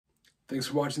Thanks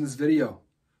for watching this video.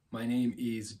 My name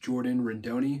is Jordan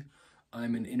Rendoni.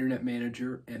 I'm an internet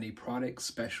manager and a product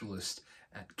specialist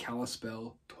at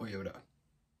Kalispell Toyota.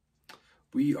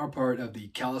 We are part of the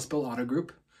Kalispell Auto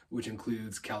Group, which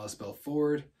includes Kalispell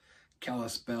Ford,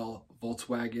 Kalispell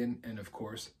Volkswagen, and of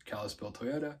course, Kalispell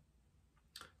Toyota.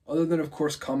 Other than, of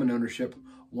course, common ownership,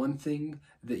 one thing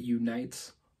that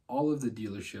unites all of the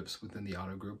dealerships within the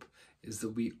auto group is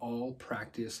that we all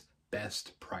practice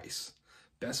best price.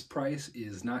 Best price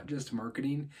is not just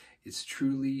marketing, it's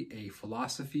truly a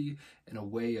philosophy and a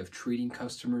way of treating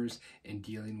customers and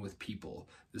dealing with people.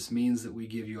 This means that we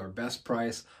give you our best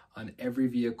price on every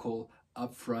vehicle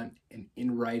upfront and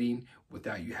in writing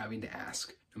without you having to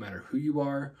ask, no matter who you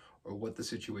are or what the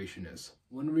situation is.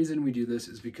 One reason we do this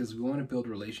is because we want to build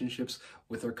relationships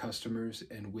with our customers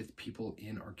and with people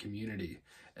in our community.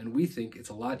 And we think it's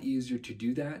a lot easier to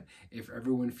do that if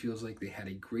everyone feels like they had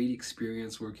a great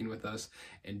experience working with us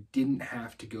and didn't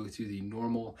have to go through the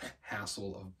normal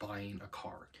hassle of buying a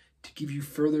car. To give you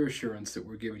further assurance that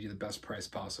we're giving you the best price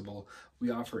possible,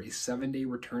 we offer a 7-day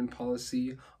return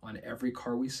policy on every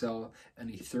car we sell and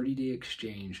a 30-day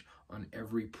exchange on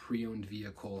every pre-owned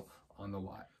vehicle on the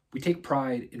lot. We take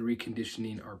pride in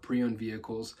reconditioning our pre-owned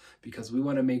vehicles because we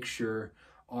want to make sure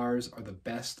ours are the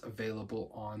best available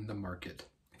on the market.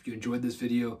 If you enjoyed this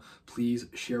video, please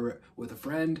share it with a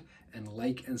friend and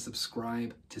like and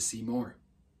subscribe to see more.